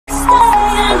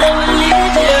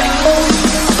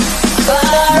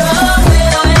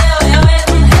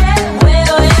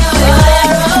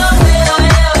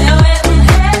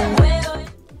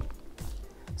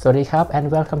Sawadee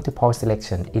and welcome to Paul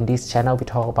Selection. In this channel, we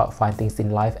talk about fun things in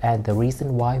life and the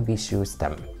reason why we choose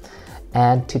them.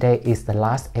 And today is the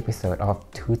last episode of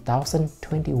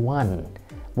 2021.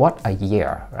 What a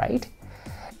year, right?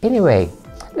 Anyway,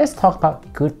 let's talk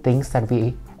about good things that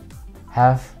we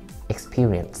have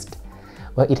experienced.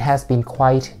 Well, it has been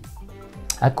quite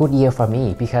a good year for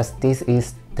me because this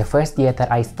is the first year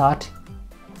that I start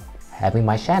having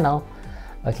my channel,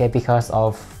 okay, because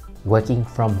of working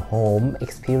from home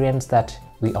experience that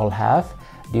we all have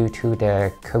due to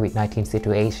the COVID-19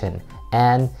 situation.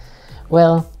 And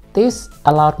well, this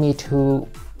allowed me to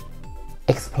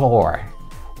explore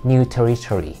new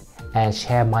territory and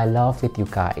share my love with you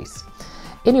guys.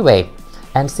 Anyway,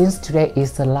 and since today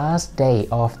is the last day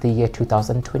of the year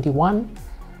 2021,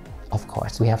 of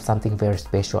course, we have something very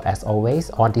special as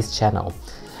always on this channel.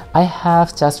 I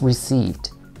have just received,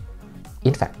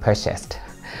 in fact purchased,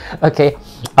 okay,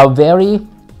 our very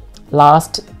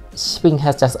last shipping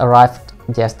has just arrived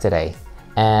yesterday,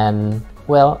 and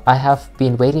well, I have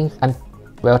been waiting to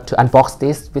unbox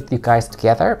this with you guys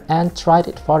together and tried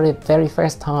it for the very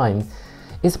first time.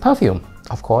 It's perfume,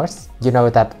 of course. You know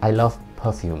that I love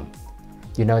perfume.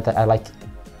 You know that I like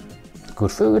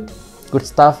good food, good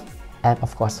stuff, and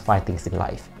of course fine things in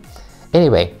life.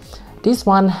 Anyway, this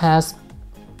one has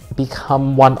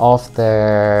become one of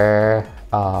the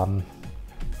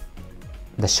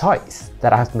choice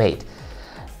that I've made,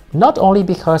 not only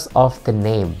because of the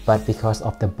name but because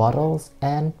of the bottles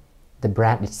and the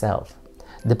brand itself.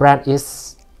 The brand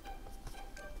is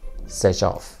Search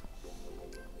Off,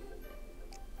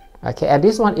 okay, and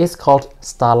this one is called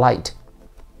Starlight,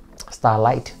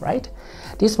 right?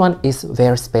 This one is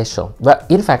very special. Well,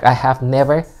 in fact, I have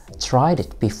never tried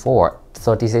it before,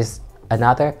 so this is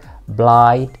another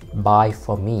blind buy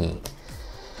for me.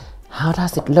 How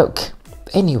does it look?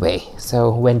 Anyway, so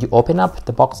when you open up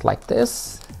the box like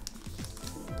this,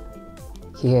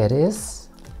 here it is.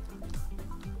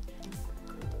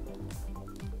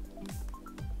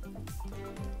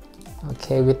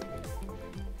 Okay, with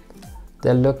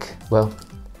the look, well,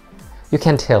 you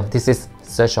can tell this is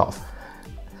Search Off.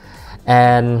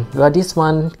 And well, this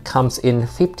one comes in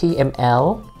 50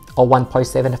 ml or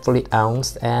 1.7 fluid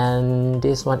ounce, and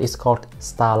this one is called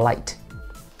Starlight.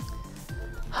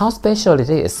 How special it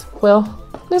is? Well,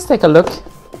 let's take a look.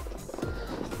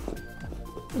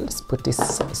 Let's put this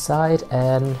aside,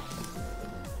 and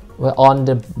well, on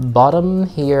the bottom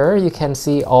here you can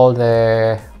see all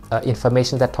the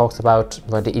information that talks about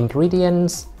the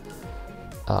ingredients,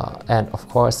 and of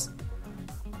course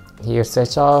here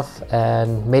Search Off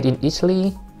and made in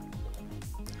Italy,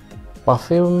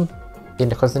 perfume in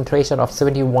the concentration of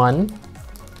 71%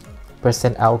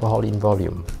 alcohol in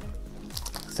volume.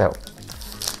 So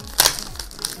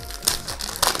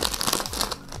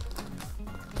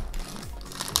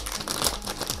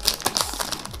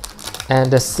and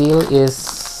the seal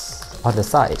is on the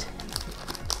side.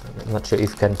 I'm not sure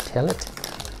if you can tell it.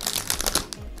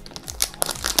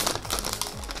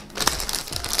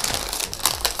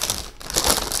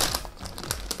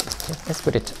 Okay, let's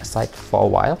put it aside for a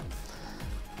while.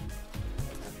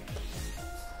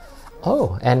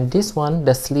 Oh, and this one,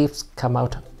 the sleeves come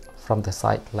out from the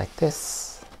side like this.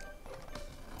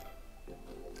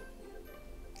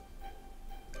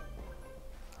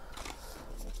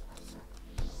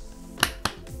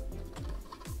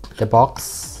 The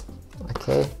box,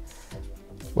 okay,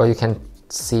 well, you can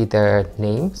see the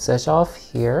name Search Off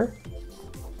here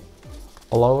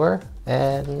all over,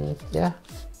 and yeah,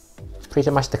 pretty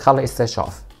much the color is Search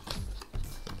Off.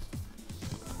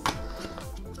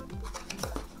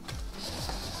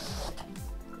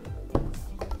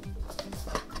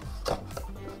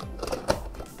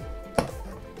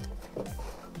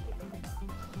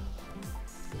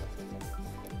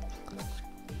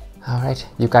 Alright,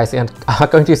 you guys are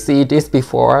going to see this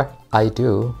before I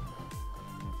do.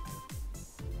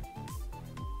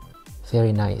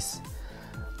 Very nice.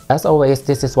 As always,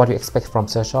 this is what you expect from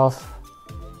Search Off.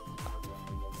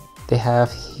 They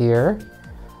have here,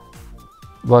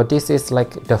 well, this is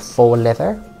like the faux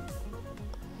leather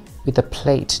with a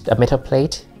plate, a metal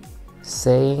plate,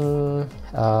 saying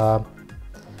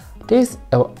this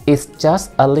is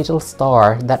just a little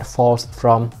star that falls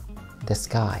from the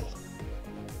sky.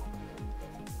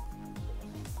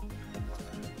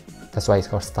 That's why it's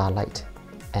called Starlight.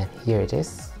 And here it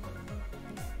is.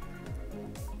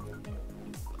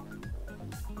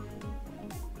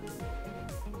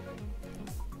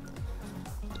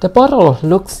 The bottle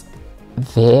looks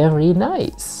very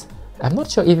nice. I'm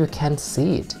not sure if you can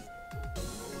see it.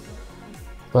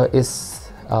 Well,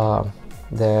 it's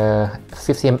the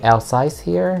 50 ml size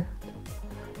here.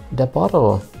 The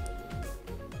bottle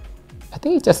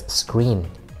think it's just screen.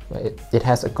 It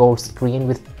has a gold screen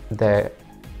with the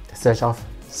search off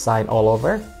sign all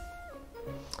over.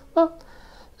 Well,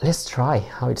 let's try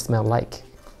how it smells like.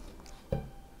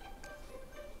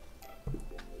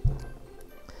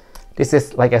 This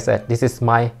is, like I said, this is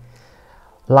my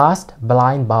last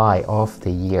blind buy of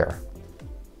the year.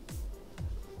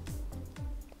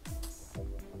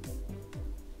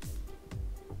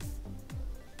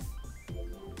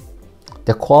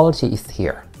 The quality is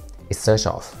here. It's search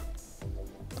off.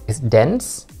 It's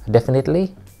dense,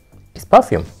 definitely. It's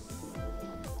perfume.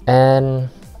 And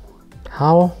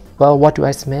how, well, what do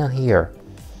I smell here?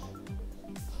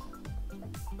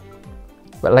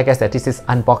 But like I said, this is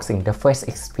unboxing, the first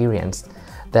experience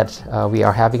that we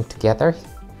are having together.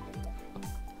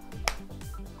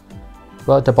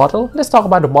 Well, the bottle, let's talk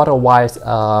about the bottle while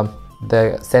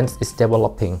the scent is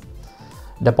developing.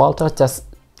 The bottle just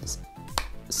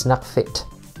snug fit.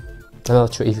 I'm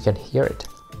not sure if you can hear it,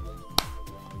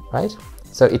 right?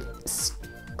 So it's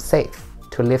safe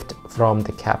to lift from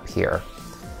the cap here.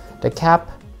 The cap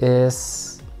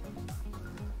is,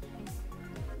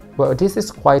 well, this is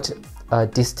quite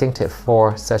distinctive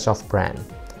for such of brand.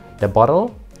 The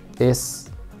bottle is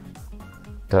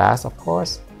glass, of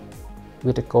course,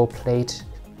 with a gold plate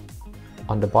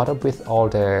on the bottom with all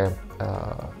the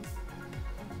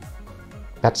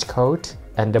batch code,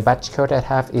 and the batch code I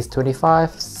have is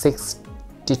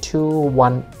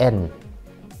 25621N.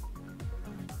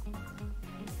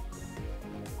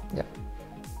 Yeah.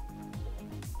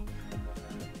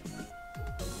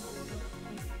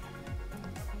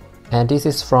 And this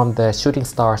is from the Shooting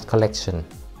Stars collection.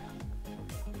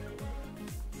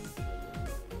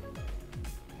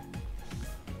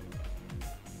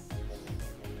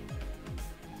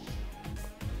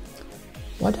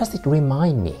 What does it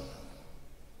remind me?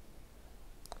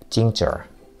 Ginger,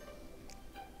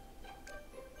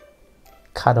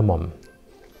 cardamom.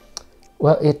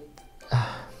 Well,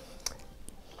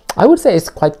 I would say it's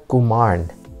quite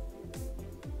gourmand,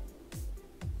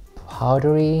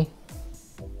 powdery.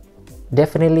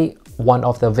 Definitely one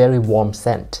of the very warm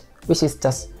scent, which is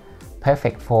just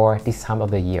perfect for this time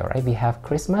of the year, right? We have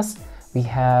Christmas, we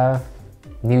have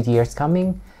New Year's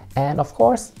coming, and of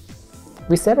course,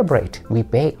 we celebrate, we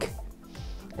bake,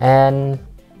 and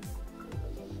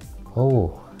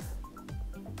oh,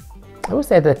 I would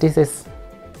say that this is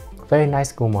very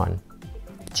nice gourmand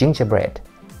gingerbread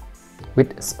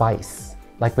with spice,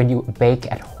 like when you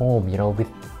bake at home, you know, with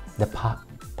the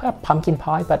pumpkin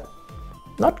pie, but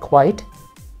not quite,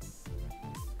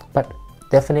 but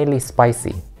definitely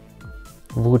spicy,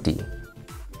 woody,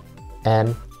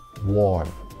 and warm.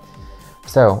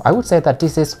 So I would say that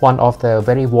this is one of the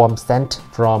very warm scent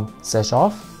from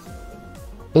Serchoff.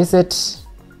 Is it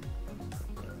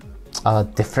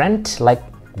different? Like,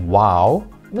 wow.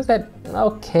 I said,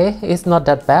 okay, it's not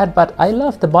that bad, but I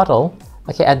love the bottle.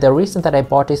 Okay, and the reason that I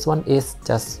bought this one is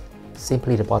just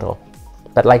simply the bottle.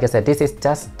 But like I said, this is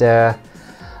just the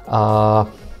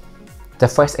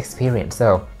first experience.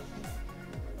 So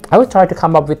I will try to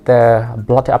come up with the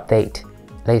blotter update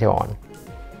later on.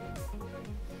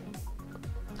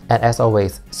 And as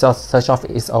always, so Serchoff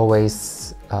is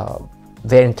always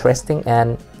very interesting,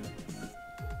 and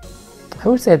I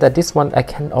would say that this one I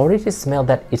can already smell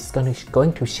that it's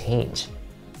going to change.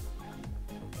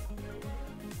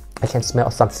 I can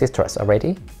smell some citrus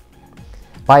already.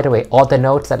 By the way, all the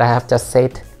notes that I have just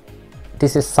said,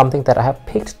 this is something that I have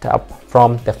picked up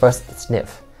from the first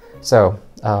sniff. So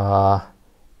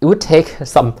it would take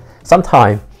some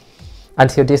time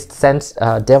until this scent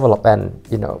develop and,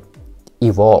 you know,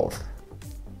 evolve.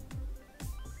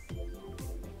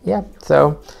 Yeah,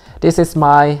 so this is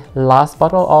my last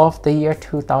bottle of the year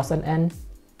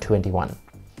 2021.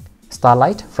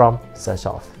 Starlight from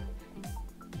Serchoff.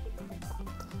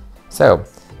 So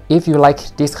if you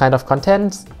like this kind of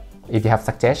content, if you have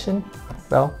suggestion,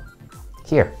 well,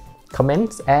 here,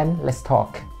 comments and let's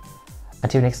talk.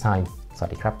 Until next time, สวัส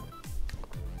ดีครับ